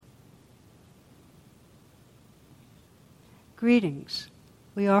Greetings.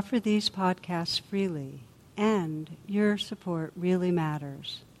 We offer these podcasts freely, and your support really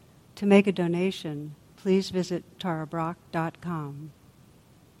matters. To make a donation, please visit tarabrach.com.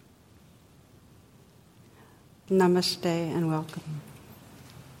 Namaste and welcome.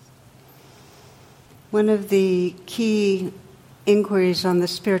 One of the key inquiries on the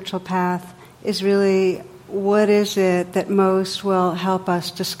spiritual path is really, what is it that most will help us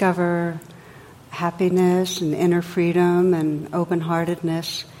discover happiness and inner freedom and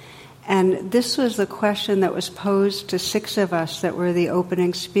open-heartedness? And this was the question that was posed to 6 of us that were the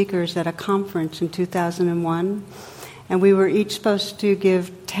opening speakers at a conference in 2001. And we were each supposed to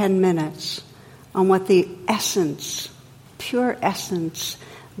give 10 minutes on what the essence, pure essence,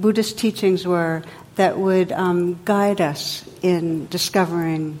 Buddhist teachings were that would guide us in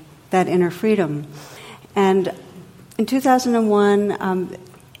discovering that inner freedom. And in 2001,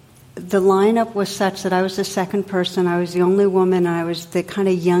 the lineup was such that I was the second person, I was the only woman, and I was the kind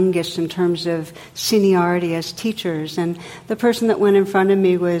of youngest in terms of seniority as teachers. And the person that went in front of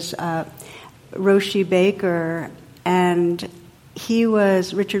me was Roshi Baker, and he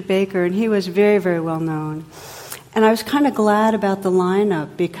was Richard Baker, and he was very, very well known. And I was kind of glad about the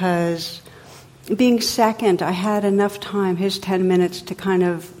lineup because being second, I had enough time, his 10 minutes, to kind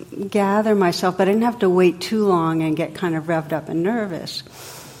of gather myself, but I didn't have to wait too long and get kind of revved up and nervous.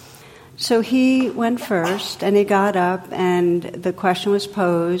 So he went first, and he got up, and the question was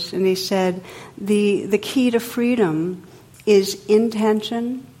posed, and he said, the key to freedom is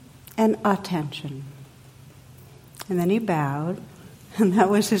intention and attention. And then he bowed, and that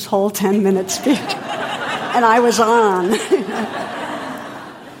was his whole 10-minute speech. And I was on.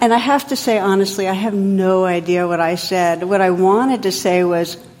 And I have to say, honestly, I have no idea what I said. What I wanted to say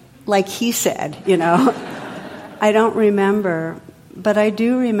was, like he said, I don't remember. But I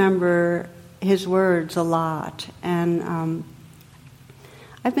do remember his words a lot. And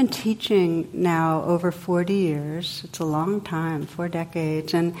I've been teaching now over 40 years. It's a long time, 4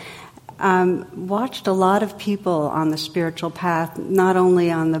 decades. And watched a lot of people on the spiritual path, not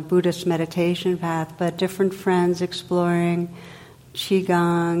only on the Buddhist meditation path, but different friends exploring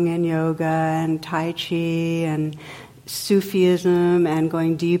Qigong and yoga and Tai Chi and Sufism and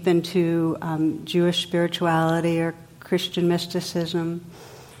going deep into Jewish spirituality or Christian mysticism.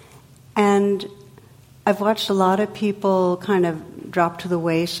 And I've watched a lot of people kind of drop to the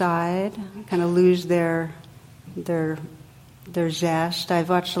wayside, kind of lose their zest. I've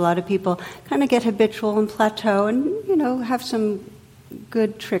watched a lot of people kind of get habitual and plateau and, have some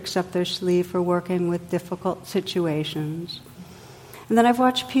good tricks up their sleeve for working with difficult situations. And then I've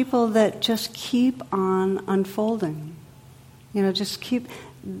watched people that just keep on unfolding. Just keep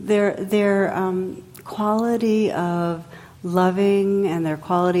their quality of loving and their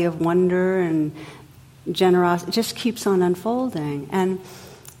quality of wonder and generosity just keeps on unfolding. And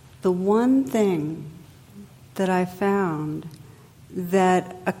the one thing that I found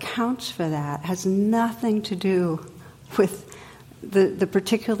that accounts for that has nothing to do with the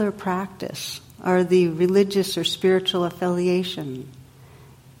particular practice or the religious or spiritual affiliation.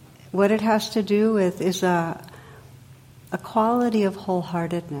 What it has to do with is a quality of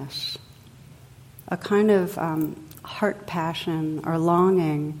wholeheartedness, a kind of heart passion or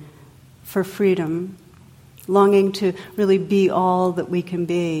longing for freedom, longing to really be all that we can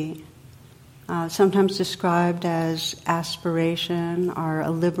be, sometimes described as aspiration or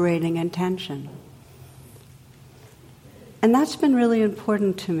a liberating intention. And that's been really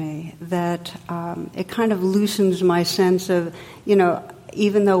important to me, that it kind of loosens my sense of,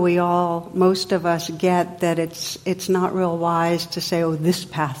 even though most of us get that it's not real wise to say, oh, this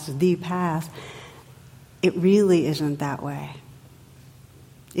path is the path, it really isn't that way.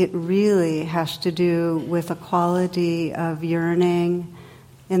 It really has to do with a quality of yearning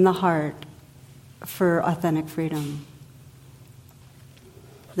in the heart for authentic freedom.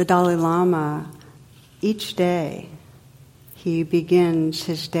 The Dalai Lama, each day, he begins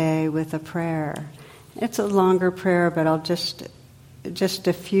his day with a prayer. It's a longer prayer, but I'll just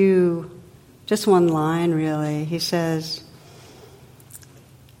one line really. He says,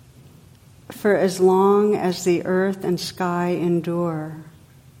 "For as long as the earth and sky endure,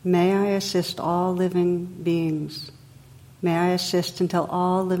 may I assist all living beings. May I assist until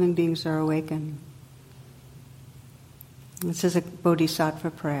all living beings are awakened." This is a bodhisattva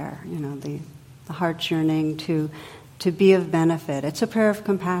prayer, the heart's yearning to be of benefit. It's a prayer of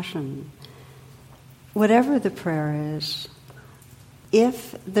compassion. Whatever the prayer is,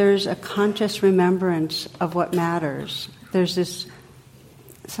 if there's a conscious remembrance of what matters, there's this,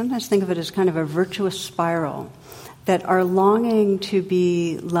 sometimes think of it as kind of a virtuous spiral, that our longing to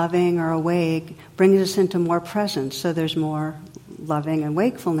be loving or awake brings us into more presence, so there's more loving and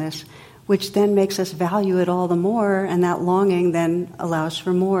wakefulness, which then makes us value it all the more, and that longing then allows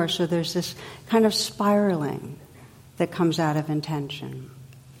for more. So there's this kind of spiraling that comes out of intention.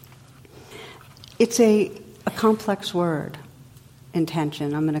 It's a complex word,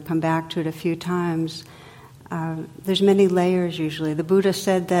 intention. I'm going to come back to it a few times. There's many layers usually. The Buddha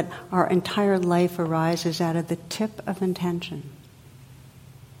said that our entire life arises out of the tip of intention.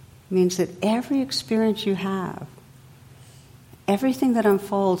 It means that every experience you have, everything that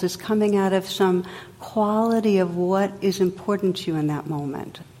unfolds is coming out of some quality of what is important to you in that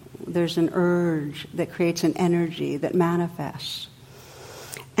moment. There's an urge that creates an energy that manifests.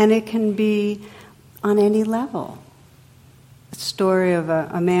 And it can be on any level. A story of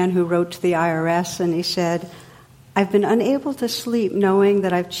a man who wrote to the IRS and he said, "I've been unable to sleep knowing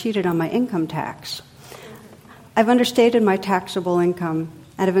that I've cheated on my income tax. I've understated my taxable income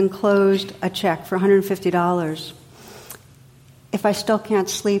and have enclosed a check for $150. If I still can't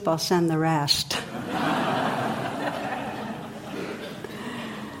sleep, I'll send the rest."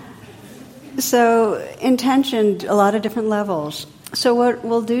 So, intention, a lot of different levels. So what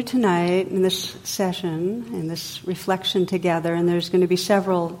we'll do tonight in this session, in this reflection together, and there's going to be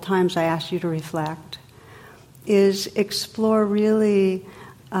several times I ask you to reflect, is explore really,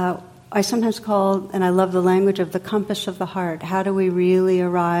 I sometimes call, and I love the language of the compass of the heart. How do we really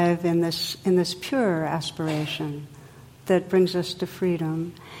arrive in this pure aspiration that brings us to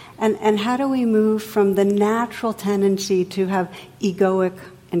freedom? And how do we move from the natural tendency to have egoic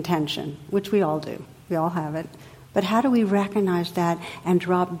intention, which we all do. We all have it. But how do we recognize that and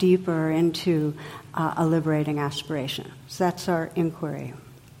drop deeper into a liberating aspiration? So that's our inquiry.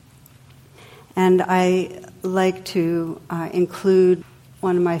 And I like to include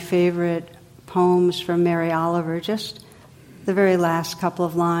one of my favorite poems from Mary Oliver, just the very last couple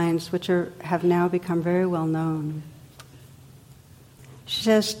of lines, which have now become very well known. She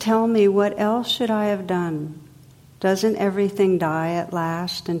says, "Tell me, what else should I have done? Doesn't everything die at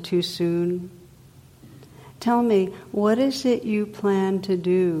last and too soon? Tell me, what is it you plan to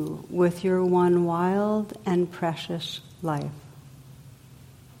do with your one wild and precious life?"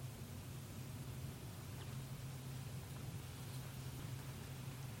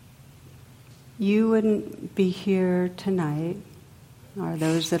 You wouldn't be here tonight, or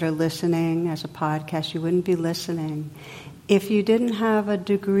those that are listening as a podcast, you wouldn't be listening if you didn't have a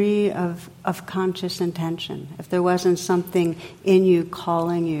degree of conscious intention, if there wasn't something in you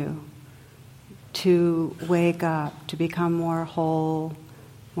calling you to wake up, to become more whole,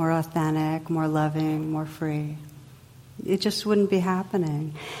 more authentic, more loving, more free. It just wouldn't be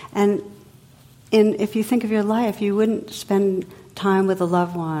happening. And if you think of your life, you wouldn't spend time with a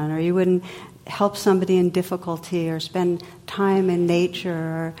loved one, or you wouldn't help somebody in difficulty, or spend time in nature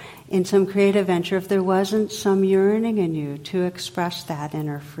or in some creative venture if there wasn't some yearning in you to express that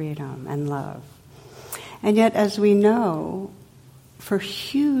inner freedom and love. And yet, as we know, for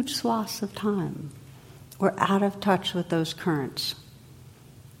huge swaths of time, we're out of touch with those currents.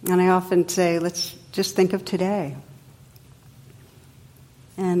 And I often say, let's just think of today.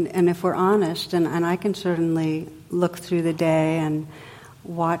 And if we're honest, and I can certainly look through the day and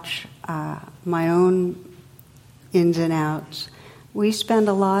watch my own ins and outs, we spend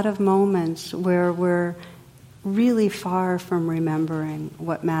a lot of moments where we're really far from remembering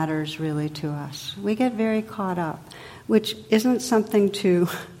what matters really to us. We get very caught up, which isn't something to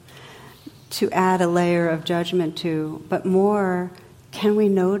add a layer of judgment to, but more, can we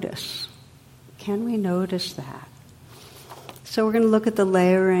notice? Can we notice that? So we're going to look at the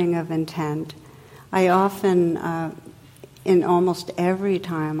layering of intent. I often, in almost every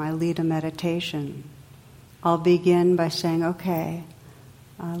time I lead a meditation, I'll begin by saying, okay,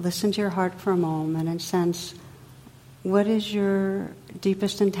 listen to your heart for a moment and sense, what is your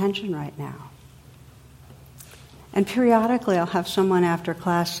deepest intention right now? And periodically I'll have someone after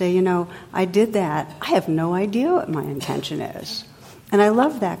class say, I did that. I have no idea what my intention is. And I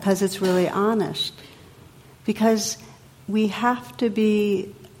love that because it's really honest. Because we have to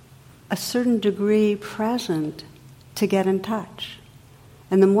be a certain degree present to get in touch.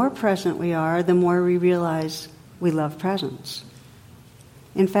 And the more present we are, the more we realize we love presence.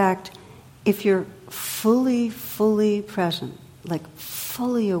 In fact, if you're fully present, like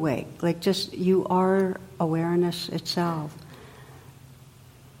fully awake, like just you are awareness itself,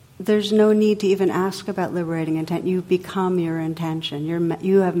 there's no need to even ask about liberating intent. You become your intention.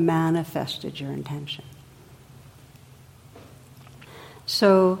 You have manifested your intention.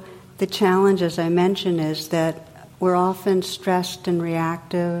 So the challenge, as I mentioned, is that we're often stressed and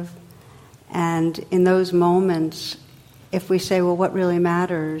reactive, And in those moments, if we say, well, what really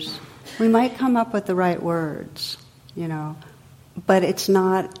matters, we might come up with the right words, but it's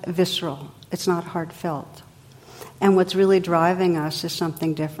not visceral, it's not heartfelt. And what's really driving us is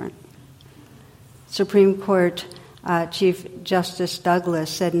something different. Supreme Court Chief Justice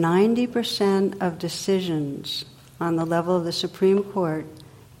Douglas said 90% of decisions on the level of the Supreme Court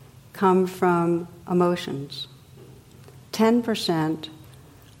come from emotions. 10%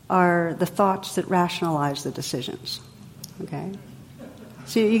 are the thoughts that rationalize the decisions. Okay?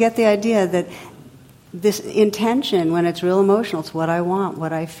 So you get the idea that this intention, when it's real emotional, it's what I want,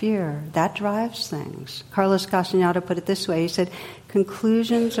 what I fear. That drives things. Carlos Castañeda put it this way. He said,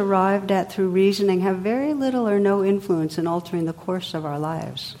 conclusions arrived at through reasoning have very little or no influence in altering the course of our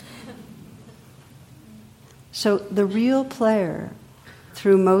lives. So the real player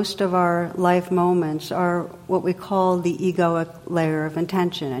through most of our life moments are what we call the egoic layer of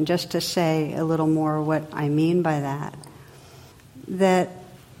intention. And just to say a little more what I mean by that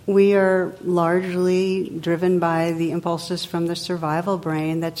we are largely driven by the impulses from the survival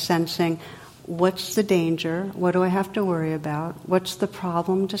brain that's sensing, what's the danger? What do I have to worry about? What's the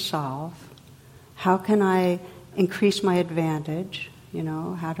problem to solve? How can I increase my advantage?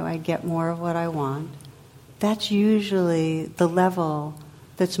 How do I get more of what I want? That's usually the level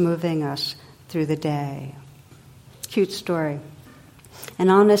that's moving us through the day. Cute story. An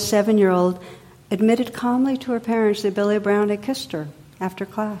honest 7-year-old admitted calmly to her parents that Billy Brown had kissed her after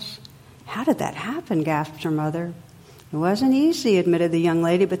class. How did that happen? Gasped her mother. It wasn't easy, admitted the young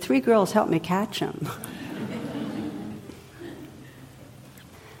lady, but 3 girls helped me catch him.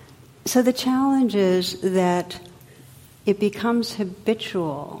 So the challenge is that it becomes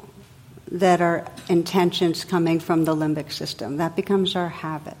habitual that our intentions coming from the limbic system, that becomes our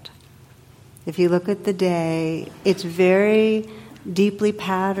habit. If you look at the day, it's very deeply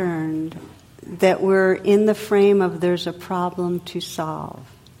patterned that we're in the frame of there's a problem to solve.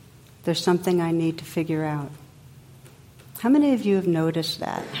 There's something I need to figure out. How many of you have noticed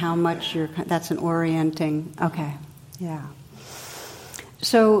that? How much that's an orienting, okay, yeah.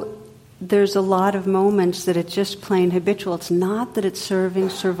 So there's a lot of moments that it's just plain habitual. It's not that it's serving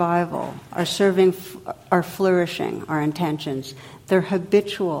survival or serving our flourishing, our intentions. They're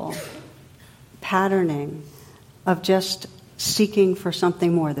habitual patterning of just seeking for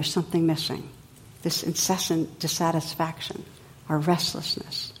something more. There's something missing. This incessant dissatisfaction or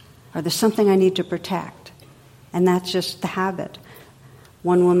restlessness. Or there's something I need to protect. And that's just the habit.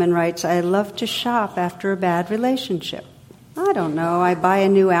 One woman writes, I love to shop after a bad relationship. I don't know, I buy a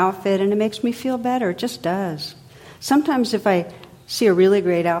new outfit and it makes me feel better. It just does. Sometimes if I see a really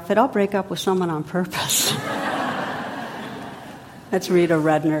great outfit, I'll break up with someone on purpose. That's Rita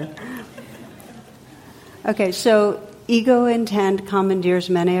Rudner. Okay, so ego intent commandeers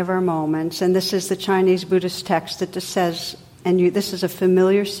many of our moments, and this is the Chinese Buddhist text that just says, this is a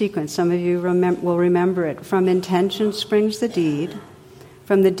familiar sequence, some of you will remember it, from intention springs the deed,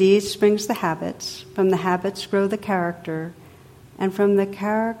 from the deed springs the habits, from the habits grow the character, and from the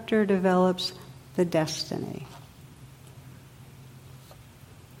character develops the destiny.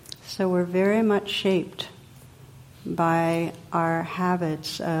 So we're very much shaped by our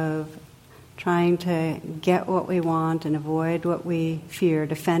habits of trying to get what we want and avoid what we fear,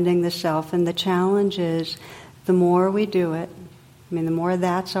 defending the self. And the challenge is, the more we do it, the more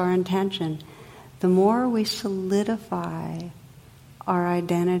that's our intention, the more we solidify our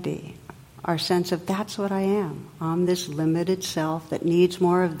identity, our sense of that's what I am. I'm this limited self that needs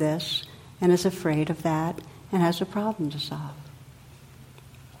more of this and is afraid of that and has a problem to solve.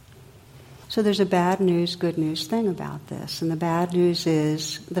 So there's a bad news, good news thing about this. And the bad news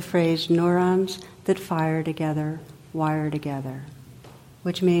is the phrase neurons that fire together, wire together.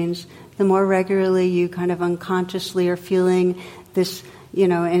 Which means the more regularly you kind of unconsciously are feeling this,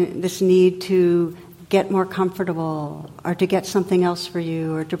 this need to get more comfortable or to get something else for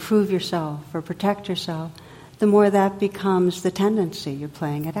you or to prove yourself or protect yourself, the more that becomes the tendency. You're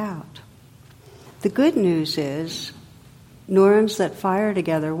playing it out. The good news is neurons that fire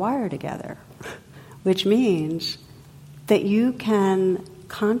together wire together, which means that you can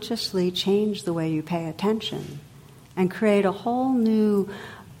consciously change the way you pay attention and create a whole new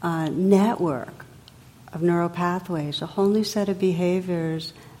network of neural pathways, a whole new set of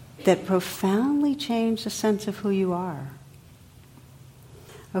behaviors that profoundly change the sense of who you are.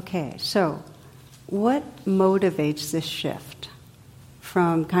 Okay, so what motivates this shift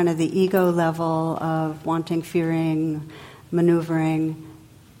from kind of the ego level of wanting, fearing, maneuvering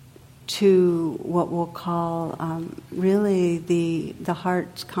to what we'll call really the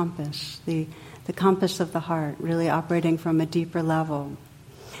heart's compass, the compass of the heart, really operating from a deeper level?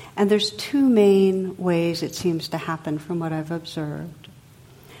 And there's two main ways it seems to happen from what I've observed.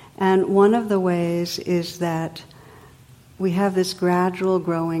 And one of the ways is that we have this gradual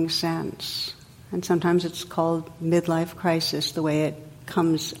growing sense, and sometimes it's called midlife crisis, the way it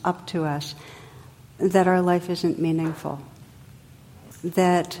comes up to us, that our life isn't meaningful,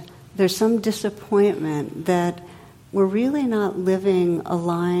 that there's some disappointment that we're really not living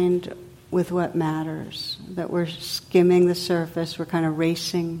aligned with what matters, that we're skimming the surface, we're kind of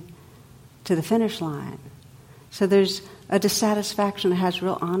racing to the finish line. So there's a dissatisfaction that has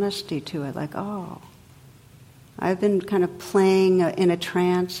real honesty to it, like, oh, I've been kind of playing in a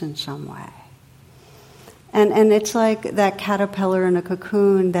trance in some way. And it's like that caterpillar in a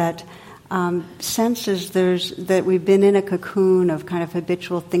cocoon that senses that we've been in a cocoon of kind of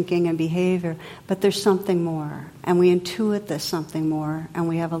habitual thinking and behavior, but there's something more, and we intuit there's something more, and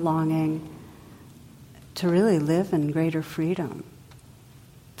we have a longing to really live in greater freedom,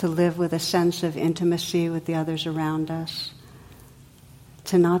 to live with a sense of intimacy with the others around us,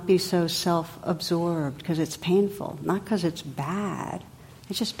 to not be so self-absorbed because it's painful, not because it's bad,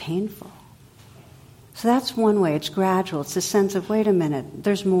 it's just painful. So that's one way, it's gradual, it's the sense of, wait a minute,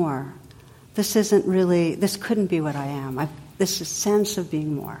 there's more. This couldn't be what I am. This is sense of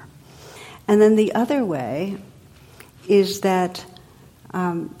being more. And then the other way is that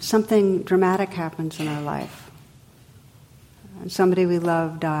something dramatic happens in our life. Somebody we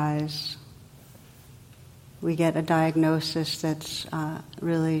love dies. We get a diagnosis that's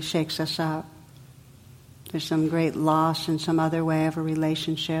really shakes us up. There's some great loss in some other way of a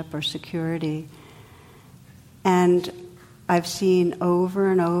relationship or security. And I've seen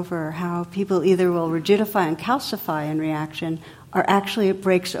over and over how people either will rigidify and calcify in reaction, or actually it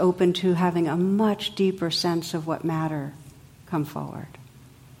breaks open to having a much deeper sense of what matter come forward.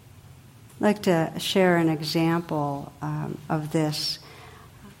 I'd like to share an example of this.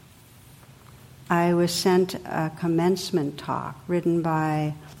 I was sent a commencement talk written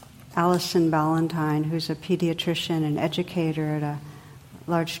by Alison Ballantyne, who's a pediatrician and educator at a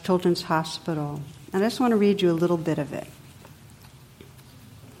large children's hospital. And I just want to read you a little bit of it.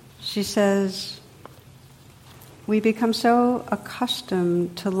 She says, "We become so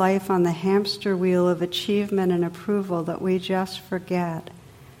accustomed to life on the hamster wheel of achievement and approval that we just forget.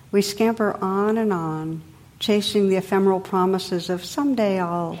 We scamper on, chasing the ephemeral promises of someday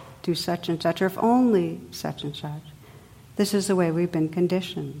I'll do such and such, or if only such and such. This is the way we've been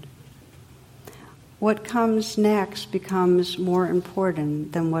conditioned. What comes next becomes more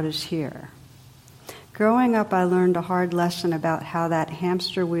important than what is here. Growing up, I learned a hard lesson about how that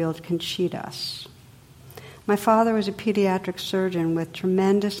hamster wheel can cheat us. My father was a pediatric surgeon with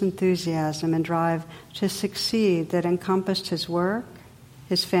tremendous enthusiasm and drive to succeed that encompassed his work,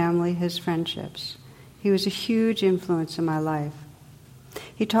 his family, his friendships. He was a huge influence in my life.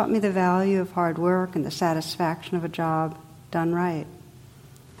 He taught me the value of hard work and the satisfaction of a job done right.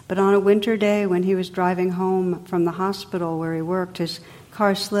 But on a winter day when he was driving home from the hospital where he worked, his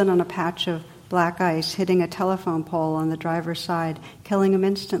car slid on a patch of black ice, hitting a telephone pole on the driver's side, killing him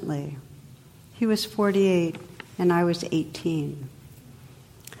instantly. He was 48 and I was 18.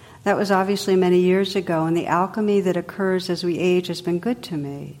 That was obviously many years ago, and the alchemy that occurs as we age has been good to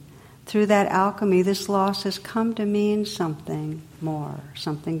me. Through that alchemy, this loss has come to mean something more,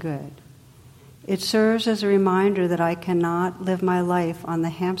 something good. It serves as a reminder that I cannot live my life on the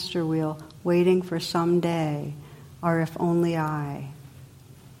hamster wheel waiting for someday, or if only I.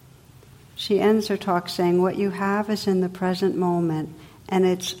 She ends her talk saying, what you have is in the present moment, and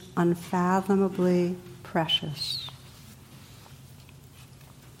it's unfathomably precious.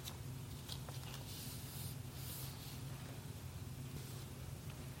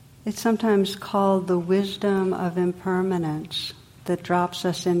 It's sometimes called the wisdom of impermanence that drops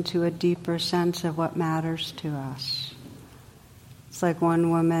us into a deeper sense of what matters to us. It's like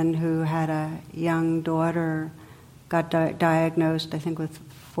one woman who had a young daughter, got diagnosed, I think, with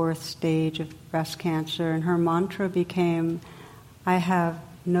 4th stage of breast cancer, and her mantra became, I have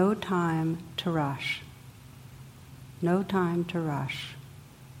no time to rush. No time to rush.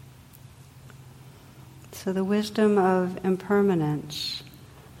 So the wisdom of impermanence.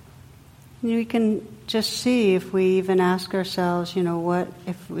 We can just see, if we even ask ourselves, what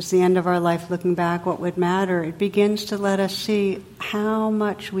if it was the end of our life, looking back, what would matter? It begins to let us see how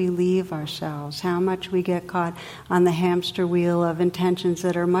much we leave ourselves, how much we get caught on the hamster wheel of intentions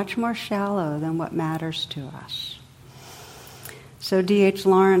that are much more shallow than what matters to us. So D.H.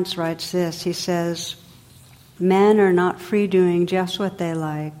 Lawrence writes this. He says, men are not free doing just what they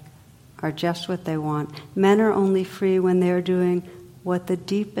like or just what they want. Men are only free when they're doing what the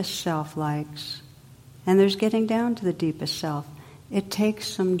deepest self likes. And there's getting down to the deepest self. it takes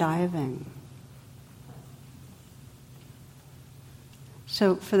some diving.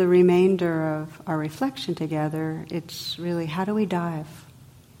 So for the remainder of our reflection together, it's really, how do we dive?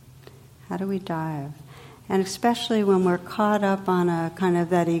 How do we dive? And especially when we're caught up on a kind of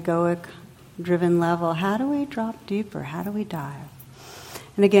that egoic driven level, how do we drop deeper? How do we dive?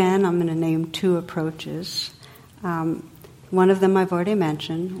 And again, I'm going to name two approaches. One of them I've already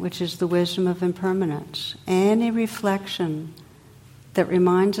mentioned, which is the wisdom of impermanence. Any reflection that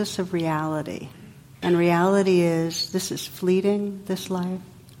reminds us of reality. And reality is, this is fleeting, this life.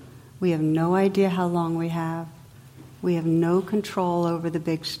 We have no idea how long we have. We have no control over the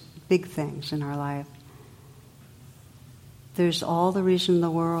big things in our life. There's all the reason in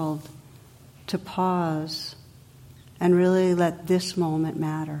the world to pause and really let this moment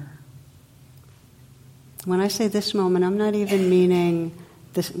matter. When I say this moment, I'm not even meaning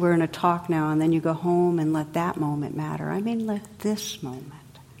this, we're in a talk now and then you go home and let that moment matter. I mean, let this moment.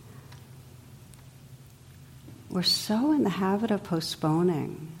 We're so in the habit of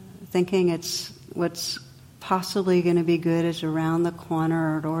postponing, thinking it's what's possibly going to be good is around the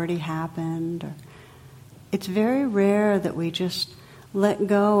corner or it already happened. It's very rare that we just let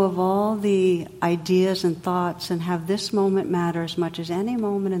go of all the ideas and thoughts and have this moment matter as much as any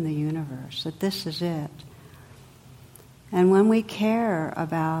moment in the universe, that this is it. And when we care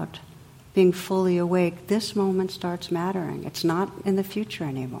about being fully awake, this moment starts mattering. It's not in the future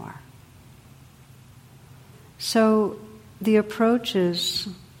anymore. So the approaches,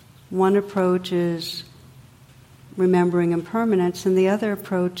 one approach is remembering impermanence, and the other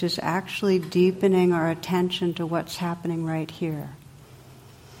approach is actually deepening our attention to what's happening right here.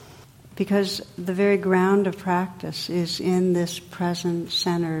 Because the very ground of practice is in this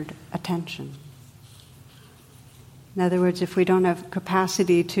present-centered attention. In other words, if we don't have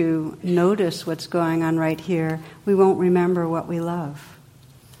capacity to notice what's going on right here, we won't remember what we love.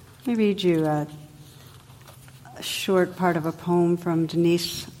 Let me read you a short part of a poem from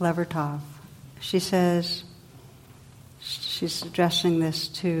Denise Levertov. She says, she's addressing this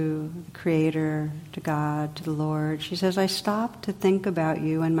to the Creator, to God, to the Lord. She says, I stop to think about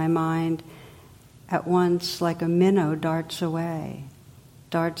you, and my mind at once, like a minnow, darts away,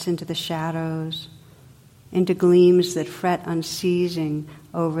 darts into the shadows, into gleams that fret unceasing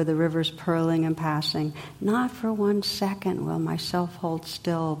over the river's purling and passing. Not for 1 second will myself hold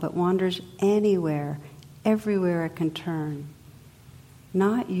still, but wanders anywhere, everywhere it can turn.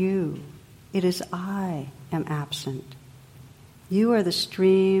 Not you, it is I am absent. You are the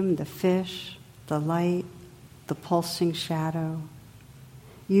stream, the fish, the light, the pulsing shadow.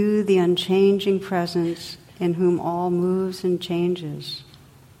 You, the unchanging presence in whom all moves and changes.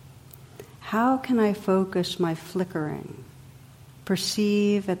 How can I focus my flickering,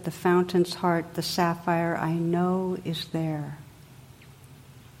 perceive at the fountain's heart the sapphire I know is there?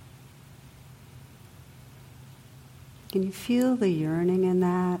 Can you feel the yearning in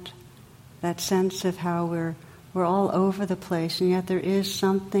that? That sense of how we're all over the place, and yet there is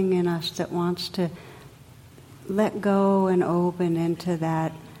something in us that wants to let go and open into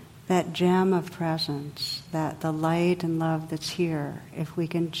that gem of presence, that the light and love that's here, if we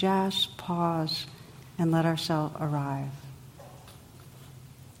can just pause and let ourselves arrive.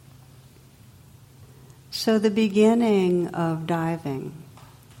 So the beginning of diving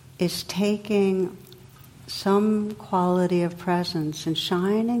is taking some quality of presence and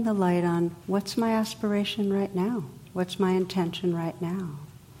shining the light on what's my aspiration right now? What's my intention right now?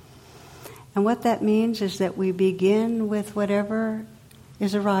 And what that means is that we begin with whatever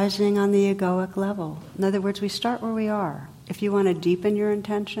is arising on the egoic level. In other words, we start where we are. If you want to deepen your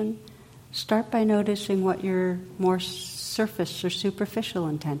intention, start by noticing what your more surface or superficial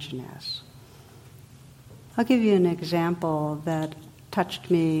intention is. I'll give you an example that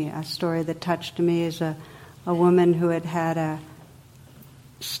touched me. A story that touched me is a woman who had had a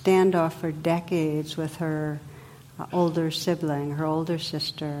standoff for decades with her older sibling, her older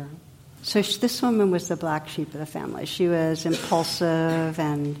sister. So this woman was the black sheep of the family. She was impulsive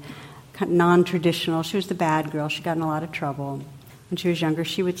and non-traditional. She was the bad girl. She got in a lot of trouble. When she was younger,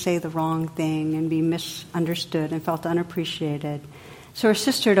 she would say the wrong thing and be misunderstood and felt unappreciated. So her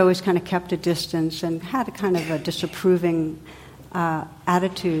sister had always kind of kept a distance and had a kind of a disapproving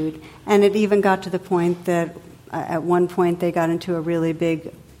attitude. And it even got to the point that at one point they got into a really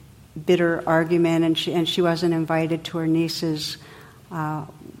big, bitter argument, and she wasn't invited to her niece's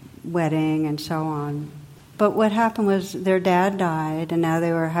wedding and so on. But what happened was their dad died, and now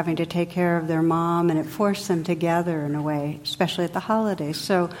they were having to take care of their mom, and it forced them together in a way, especially at the holidays.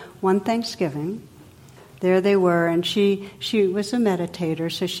 So one Thanksgiving, there they were, and she was a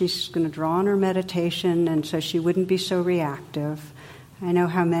meditator, so she's going to draw on her meditation, and so she wouldn't be so reactive. I know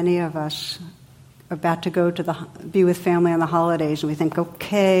how many of us are about to go to be with family on the holidays, and we think,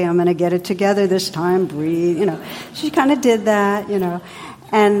 okay, I'm going to get it together this time, breathe, She kind of did that,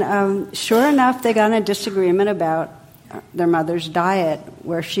 And sure enough, they got in a disagreement about their mother's diet,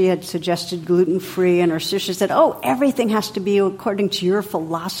 where she had suggested gluten-free, and her sister said, oh, everything has to be according to your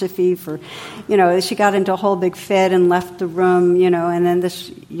philosophy she got into a whole big fit and left the room, and then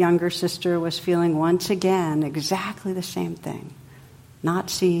this younger sister was feeling once again exactly the same thing.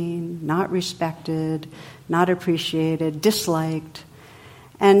 Not seen, not respected, not appreciated, disliked.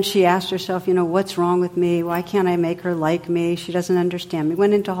 And she asked herself, what's wrong with me? Why can't I make her like me? She doesn't understand me.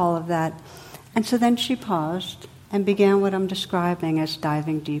 Went into all of that. And so then she paused and began what I'm describing as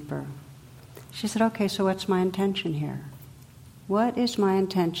diving deeper. She said, okay, so what's my intention here? What is my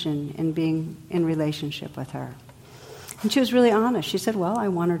intention in being in relationship with her? And she was really honest. She said, well, I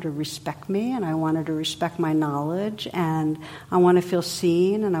want her to respect me, and I want her to respect my knowledge, and I want to feel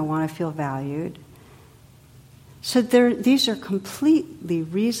seen, and I want to feel valued. So these are completely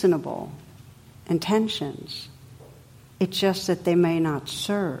reasonable intentions. It's just that they may not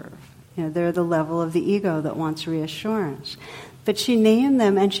serve. They're the level of the ego that wants reassurance. But she named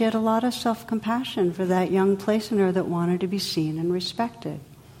them, and she had a lot of self-compassion for that young place in her that wanted to be seen and respected.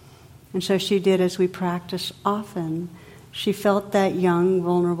 And so she did, as we practice often, she felt that young,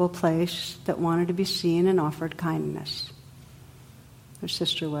 vulnerable place that wanted to be seen and offered kindness. Her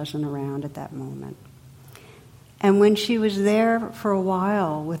sister wasn't around at that moment. And when she was there for a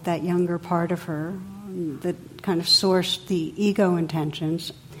while with that younger part of her that kind of sourced the ego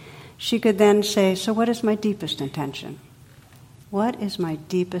intentions, she could then say, so what is my deepest intention? What is my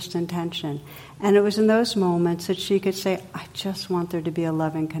deepest intention? And it was in those moments that she could say, I just want there to be a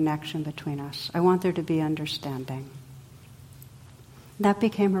loving connection between us. I want there to be understanding. That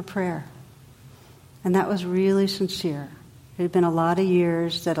became her prayer. And that was really sincere. It had been a lot of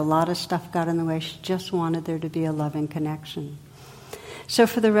years that a lot of stuff got in the way. She just wanted there to be a loving connection. So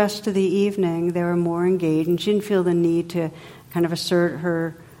for the rest of the evening, they were more engaged, and she didn't feel the need to kind of assert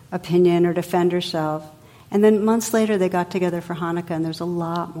her opinion or defend herself. And then months later, they got together for Hanukkah, and there was a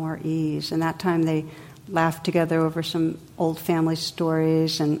lot more ease. And that time, they laughed together over some old family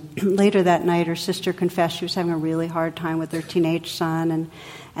stories. And later that night, her sister confessed she was having a really hard time with her teenage son,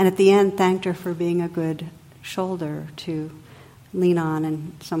 and at the end, thanked her for being a good shoulder to lean on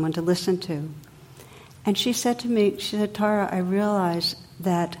and someone to listen to. And she said to me, she said, Tara, I realize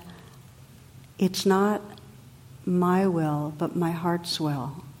that it's not my will, but my heart's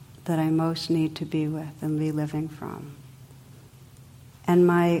will that I most need to be with and be living from. And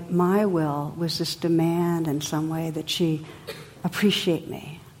my will was this demand in some way that she appreciate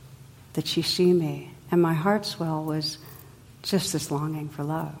me, that she see me. And my heart's will was just this longing for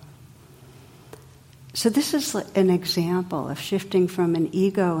love. So this is an example of shifting from an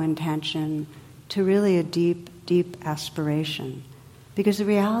ego intention to really a deep, deep aspiration. Because the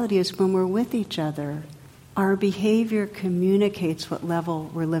reality is when we're with each other, our behavior communicates what level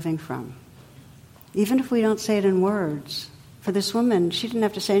we're living from. Even if we don't say it in words. For this woman, she didn't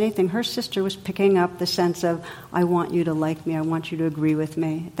have to say anything. Her sister was picking up the sense of, I want you to like me, I want you to agree with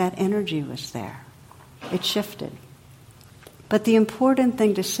me. That energy was there. It shifted. But the important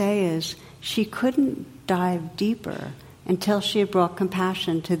thing to say is, she couldn't dive deeper until she had brought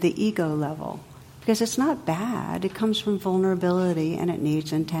compassion to the ego level. Because it's not bad. It comes from vulnerability and it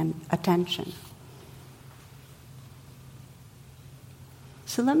needs attention.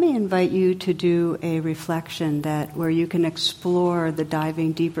 So let me invite you to do a reflection where you can explore the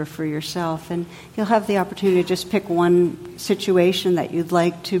diving deeper for yourself. And you'll have the opportunity to just pick one situation that you'd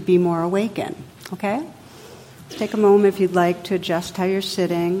like to be more awake in. Okay? Take a moment if you'd like to adjust how you're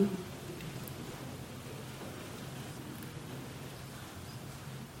sitting.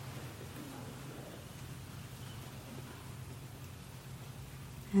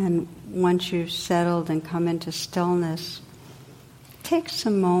 And once you've settled and come into stillness, take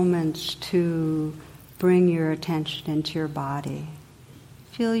some moments to bring your attention into your body.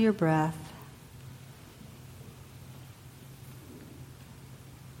 Feel your breath.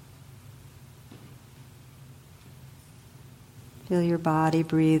 Feel your body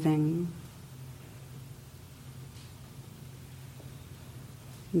breathing.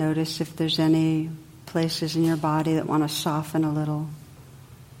 Notice if there's any places in your body that want to soften a little.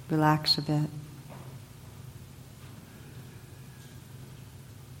 Relax a bit.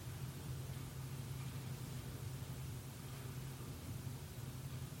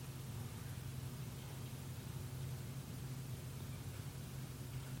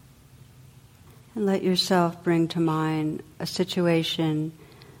 And let yourself bring to mind a situation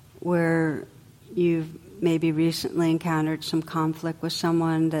where you've maybe recently encountered some conflict with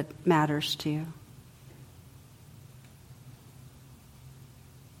someone that matters to you.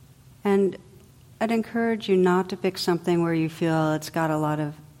 And I'd encourage you not to pick something where you feel it's got a lot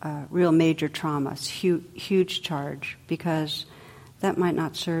of real major trauma, it's huge charge, because that might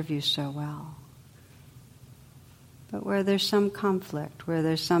not serve you so well. But where there's some conflict, where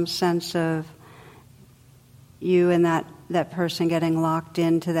there's some sense of you and that person getting locked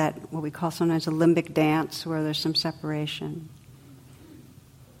into that, what we call sometimes a limbic dance, where there's some separation.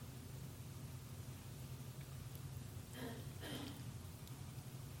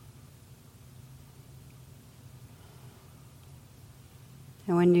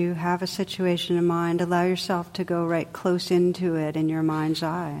 And when you have a situation in mind, allow yourself to go right close into it in your mind's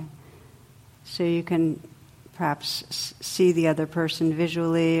eye. So you can perhaps see the other person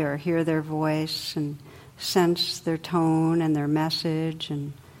visually or hear their voice and sense their tone and their message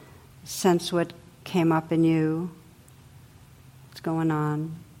and sense what came up in you, what's going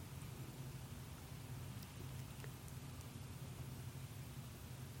on.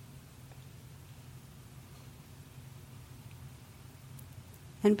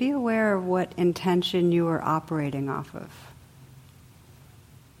 And be aware of what intention you are operating off of.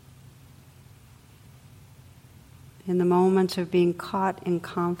 In the moments of being caught in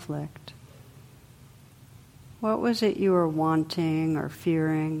conflict, what was it you were wanting or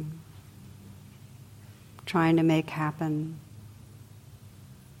fearing, trying to make happen?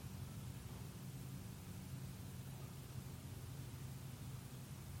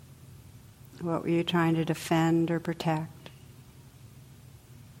 What were you trying to defend or protect?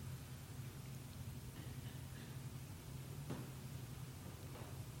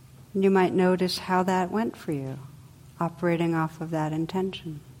 And you might notice how that went for you, operating off of that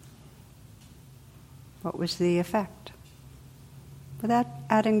intention. What was the effect? Without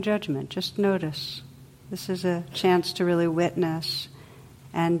adding judgment, just notice. This is a chance to really witness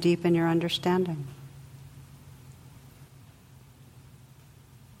and deepen your understanding.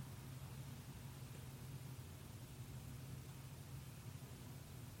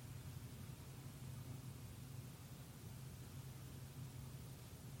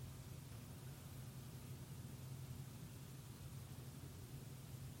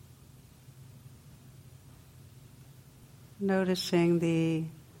 Noticing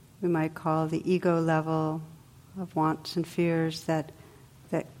we might call the ego level of wants and fears that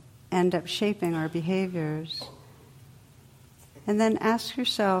end up shaping our behaviors. And then ask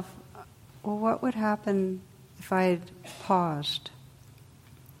yourself, well, what would happen if I had paused?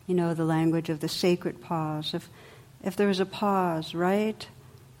 You know, the language of the sacred pause. If there was a pause right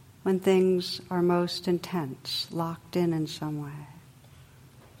when things are most intense, locked in some way.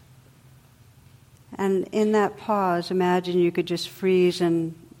 And in that pause, imagine you could just freeze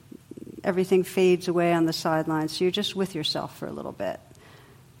and everything fades away on the sidelines. So you're just with yourself for a little bit.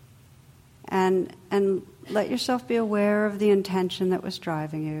 And let yourself be aware of the intention that was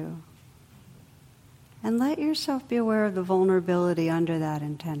driving you. And let yourself be aware of the vulnerability under that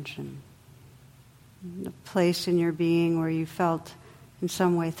intention. The place in your being where you felt in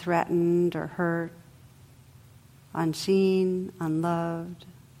some way threatened or hurt, unseen, unloved,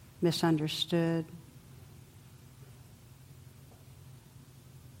 misunderstood.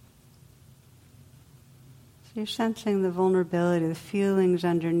 So you're sensing the vulnerability, the feelings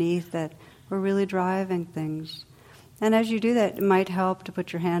underneath that were really driving things. And as you do that, it might help to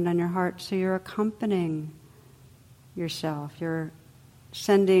put your hand on your heart so you're accompanying yourself. You're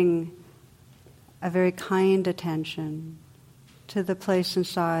sending a very kind attention to the place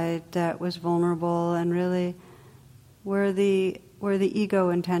inside that was vulnerable and really where the ego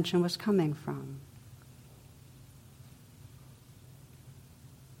intention was coming from.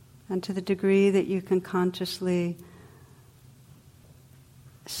 And to the degree that you can consciously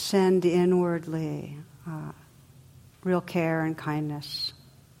send inwardly real care and kindness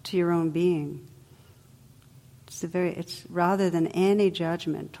to your own being. It's rather than any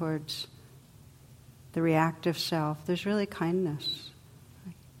judgment towards the reactive self, there's really kindness.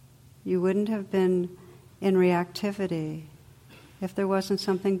 You wouldn't have been in reactivity if there wasn't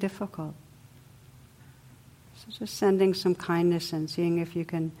something difficult. So just sending some kindness and seeing if you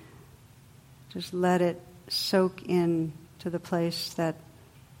can just let it soak in to the place that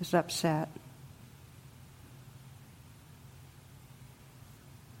is upset.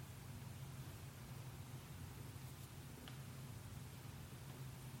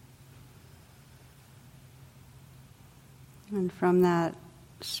 And from that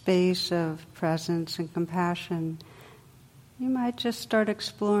space of presence and compassion, you might just start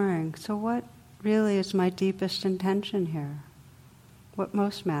exploring. So what really is my deepest intention here? What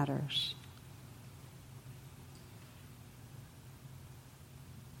most matters?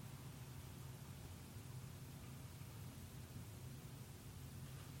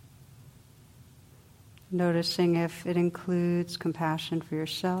 noticing if it includes compassion for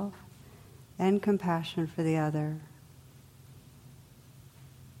yourself and compassion for the other.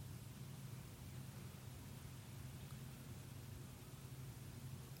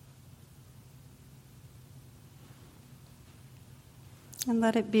 And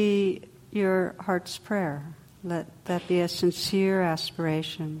let it be your heart's prayer. Let that be a sincere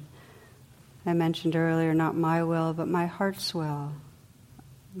aspiration. I mentioned earlier, not my will, but my heart's will.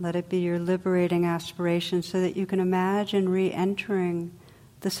 Let it be your liberating aspiration so that you can imagine re-entering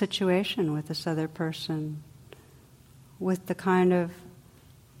the situation with this other person with the kind of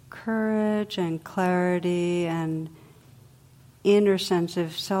courage and clarity and inner sense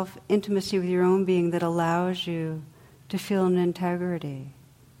of self-intimacy with your own being that allows you to feel an integrity,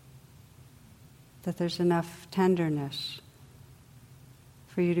 that there's enough tenderness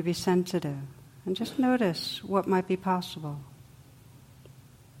for you to be sensitive. And just notice what might be possible.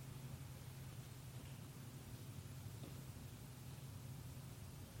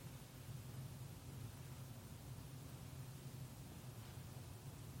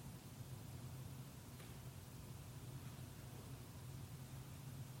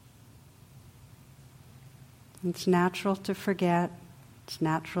 It's natural to forget. It's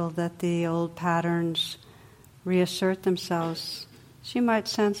natural that the old patterns reassert themselves. So you might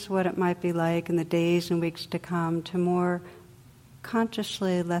sense what it might be like in the days and weeks to come to more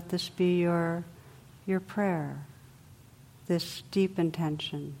consciously let this be your prayer, this deep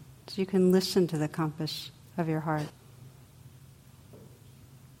intention, so you can listen to the compass of your heart.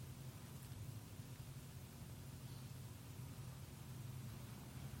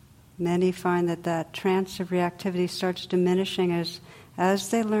 Many find that trance of reactivity starts diminishing as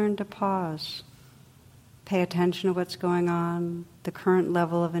they learn to pause, pay attention to what's going on, the current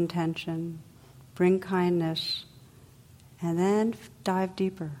level of intention, bring kindness, and then dive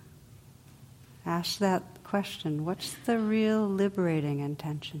deeper. Ask that question, what's the real liberating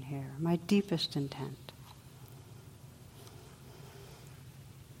intention here, my deepest intent?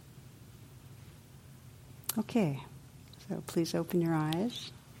 Okay, so please open your eyes.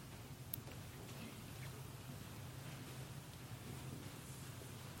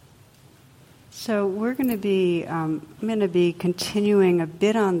 So we're going to be, I'm going to be continuing a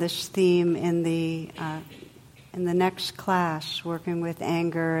bit on this theme in the next class, working with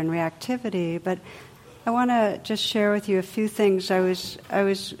anger and reactivity. But I want to just share with you a few things. I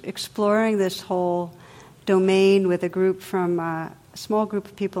was exploring this whole domain with a small group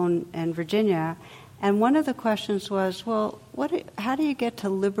of people in Virginia, and one of the questions was, well, how do you get to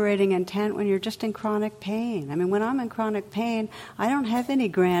liberating intent when you're just in chronic pain? I mean, when I'm in chronic pain, I don't have any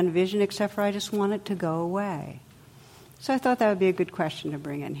grand vision except for I just want it to go away. So I thought that would be a good question to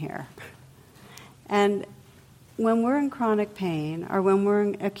bring in here. And when we're in chronic pain, or when we're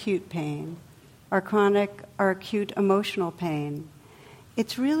in acute pain, or acute emotional pain,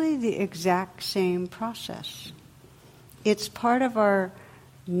 it's really the exact same process. It's part of our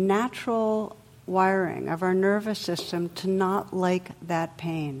natural wiring of our nervous system to not like that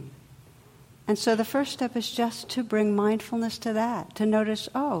pain. And so the first step is just to bring mindfulness to that, to notice,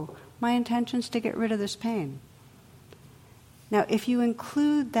 oh, my intention is to get rid of this pain. Now, if you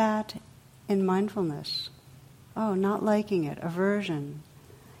include that in mindfulness, oh, not liking it, aversion,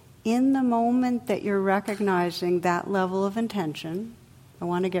 in the moment that you're recognizing that level of intention, I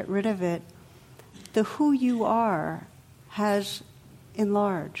want to get rid of it, the who you are has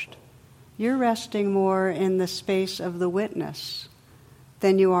enlarged. You're resting more in the space of the witness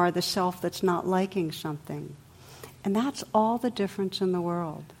than you are the self that's not liking something. And that's all the difference in the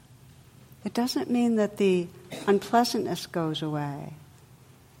world. It doesn't mean that the unpleasantness goes away,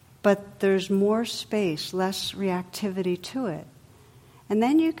 but there's more space, less reactivity to it. And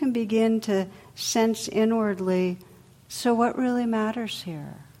then you can begin to sense inwardly, so what really matters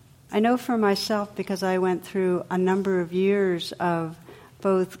here? I know for myself, because I went through a number of years of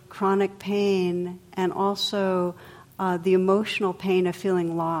both chronic pain and also the emotional pain of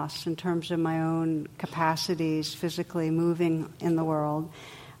feeling lost in terms of my own capacities physically moving in the world.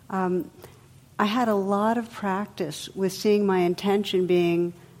 I had a lot of practice with seeing my intention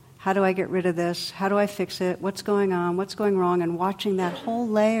being, how do I get rid of this? How do I fix it? What's going on? What's going wrong? And watching that whole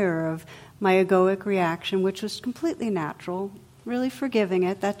layer of my egoic reaction, which was completely natural, really forgiving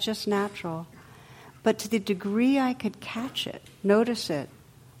it, that's just natural. But to the degree I could catch it, notice it,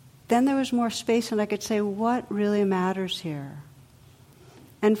 then there was more space and I could say, what really matters here?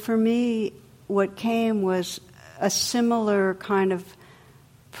 And for me, what came was a similar kind of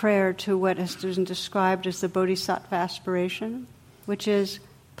prayer to what has been described as the bodhisattva aspiration, which is,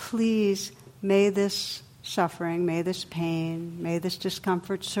 please, may this suffering, may this pain, may this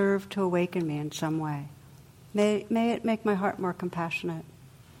discomfort serve to awaken me in some way. May it make my heart more compassionate.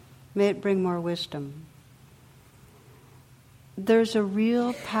 May it bring more wisdom. There's a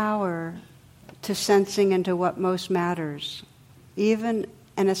real power to sensing into what most matters, even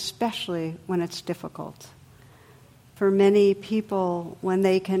and especially when it's difficult. For many people, when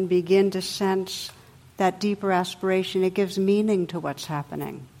they can begin to sense that deeper aspiration, it gives meaning to what's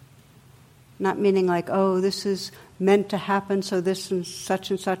happening. Not meaning like, oh, this is meant to happen, so this and such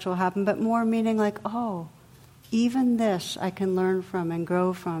will happen, but more meaning like, oh, even this I can learn from and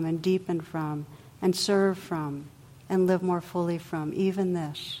grow from and deepen from and serve from and live more fully from, even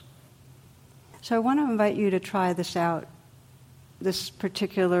this. So I want to invite you to try this out, this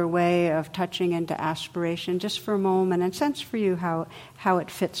particular way of touching into aspiration, just for a moment, and sense for you how it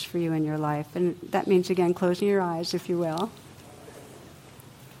fits for you in your life. And that means, again, closing your eyes, if you will.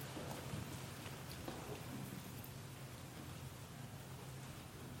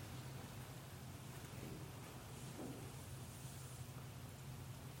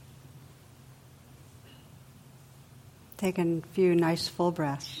 Take a few nice full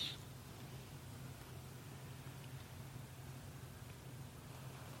breaths.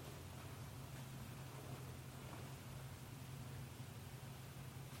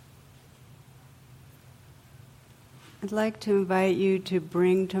 I'd like to invite you to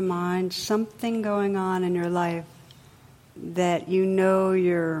bring to mind something going on in your life that you know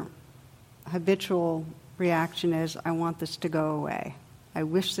your habitual reaction is, I want this to go away. I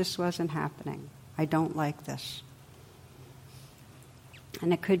wish this wasn't happening. I don't like this.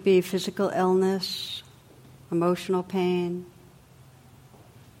 And it could be physical illness, emotional pain,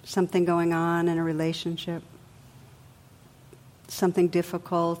 something going on in a relationship, something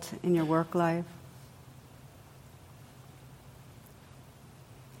difficult in your work life,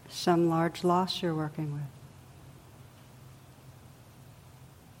 some large loss you're working with.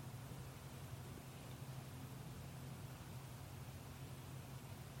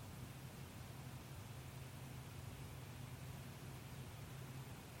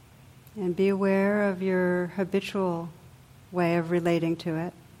 And be aware of your habitual way of relating to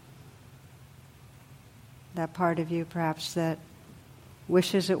it. That part of you perhaps that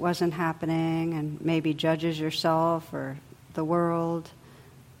wishes it wasn't happening and maybe judges yourself or the world,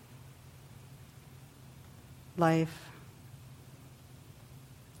 life.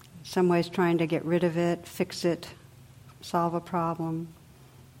 In some ways trying to get rid of it, fix it, solve a problem.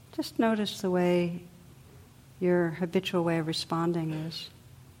 Just notice the way your habitual way of responding is.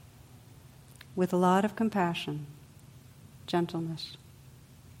 With a lot of compassion, gentleness.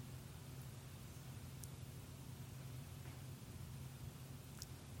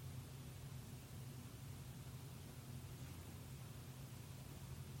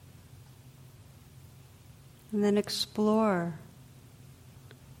 And then explore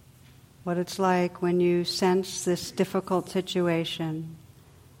what it's like when you sense this difficult situation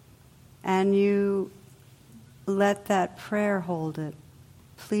and you let that prayer hold it.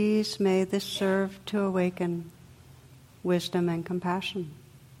 Please may this serve to awaken wisdom and compassion.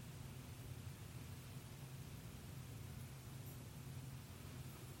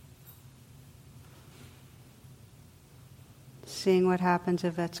 Seeing what happens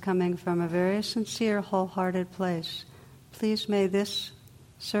if that's coming from a very sincere, wholehearted place. Please may this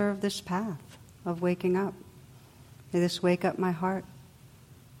serve this path of waking up. May this wake up my heart.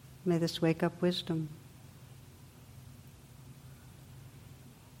 May this wake up wisdom.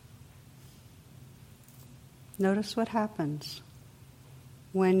 Notice what happens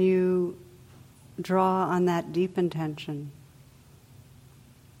when you draw on that deep intention.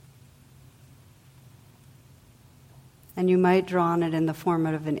 And you might draw on it in the form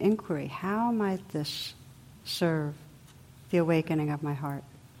of an inquiry. How might this serve the awakening of my heart?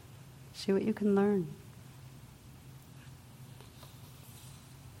 See what you can learn.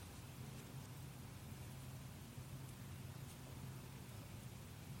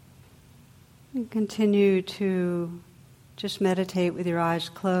 And continue to just meditate with your eyes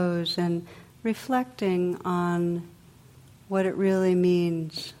closed and reflecting on what it really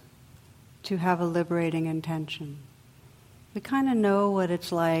means to have a liberating intention. We kind of know what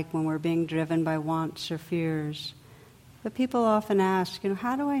it's like when we're being driven by wants or fears. But people often ask,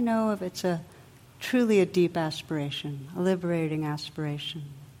 how do I know if it's truly a deep aspiration, a liberating aspiration?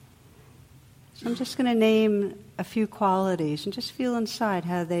 So I'm just going to name a few qualities and just feel inside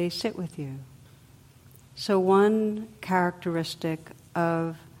how they sit with you. So one characteristic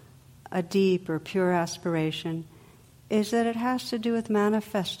of a deep or pure aspiration is that it has to do with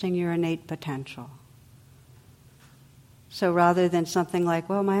manifesting your innate potential. So rather than something like,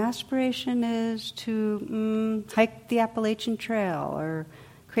 well, my aspiration is to hike the Appalachian Trail or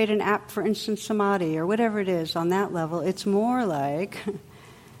create an app for instant samadhi or whatever it is on that level. It's more like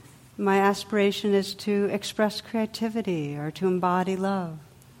my aspiration is to express creativity or to embody love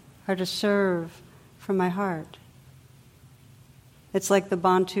or to serve from my heart. It's like the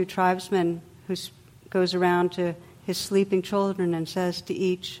Bantu tribesman who goes around to his sleeping children and says to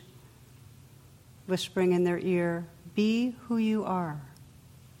each, whispering in their ear, "Be who you are."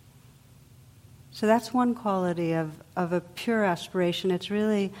 So that's one quality of a pure aspiration. It's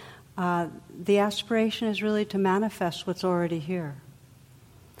really, the aspiration is really to manifest what's already here.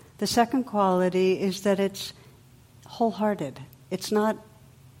 The second quality is that it's wholehearted. It's not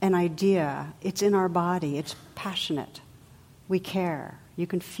an idea. It's in our body. It's passionate. We care. You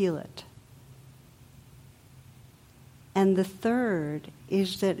can feel it. And the third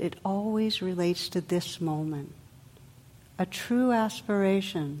is that it always relates to this moment. A true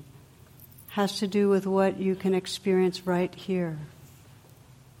aspiration has to do with what you can experience right here.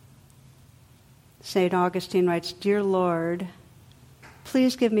 St. Augustine writes, "Dear Lord,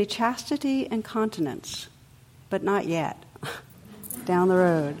 please give me chastity and continence, but not yet." Down the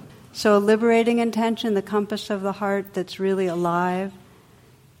road. So a liberating intention, the compass of the heart that's really alive,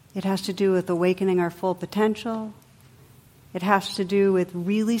 it has to do with awakening our full potential. It has to do with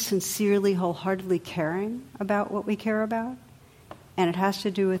really sincerely, wholeheartedly caring about what we care about. And it has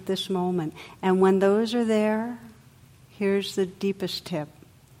to do with this moment. And when those are there, here's the deepest tip.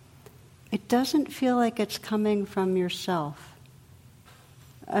 It doesn't feel like it's coming from yourself.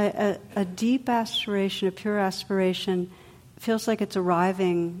 A deep aspiration, a pure aspiration, feels like it's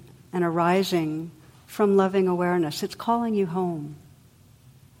arriving and arising from loving awareness. It's calling you home.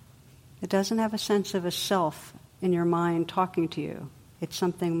 It doesn't have a sense of a self in your mind talking to you. It's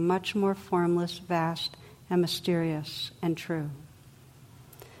something much more formless, vast, and mysterious and true.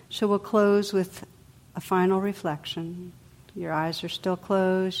 So we'll close with a final reflection. Your eyes are still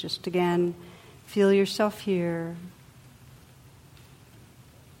closed. Just again, feel yourself here.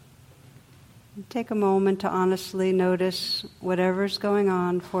 Take a moment to honestly notice whatever's going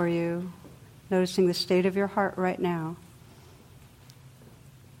on for you, noticing the state of your heart right now.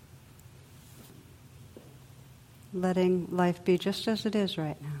 Letting life be just as it is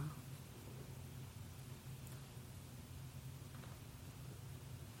right now.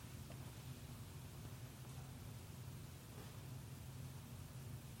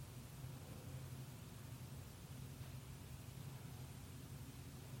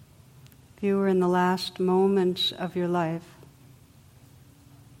 If you were in the last moments of your life,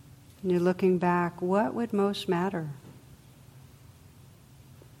 and you're looking back, what would most matter?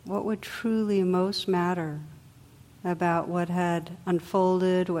 What would truly most matter about what had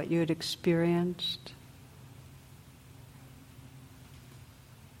unfolded, what you had experienced,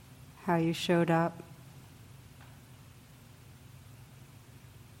 how you showed up?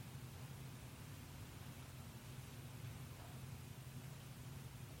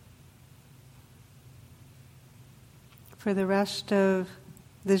 For the rest of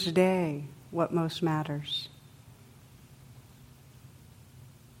this day, what most matters?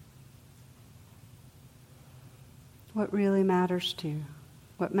 What really matters to you?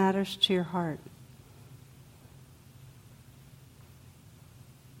 What matters to your heart?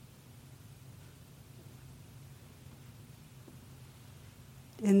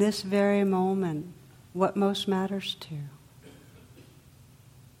 In this very moment, what most matters to you?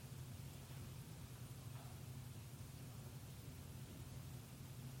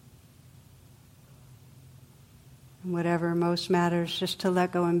 And whatever most matters, just to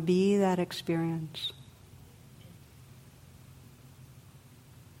let go and be that experience.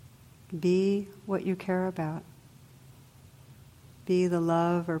 Be what you care about. Be the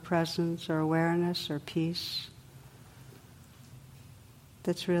love or presence or awareness or peace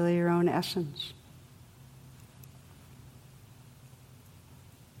that's really your own essence.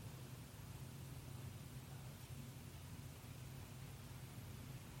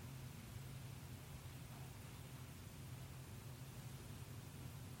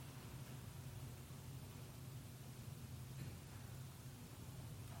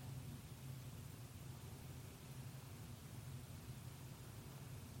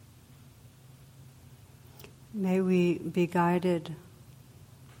 May we be guided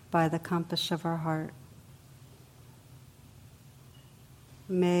by the compass of our heart.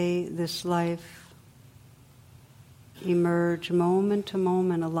 May this life emerge moment to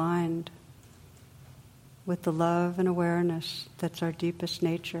moment aligned with the love and awareness that's our deepest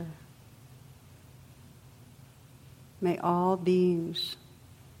nature. May all beings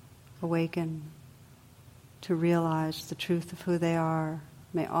awaken to realize the truth of who they are.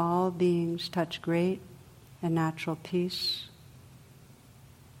 May all beings touch great and natural peace.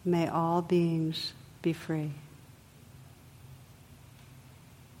 May all beings be free.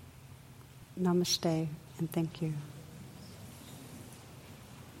 Namaste, and thank you.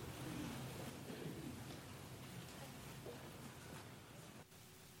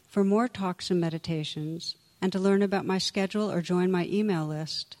 For more talks and meditations, and to learn about my schedule or join my email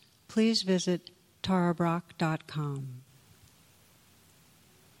list, please visit tarabrach.com.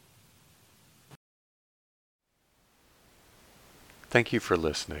 Thank you for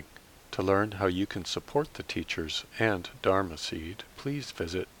listening. To learn how you can support the teachers and Dharma Seed, please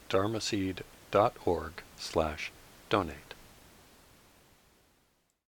visit dharmaseed.org/donate.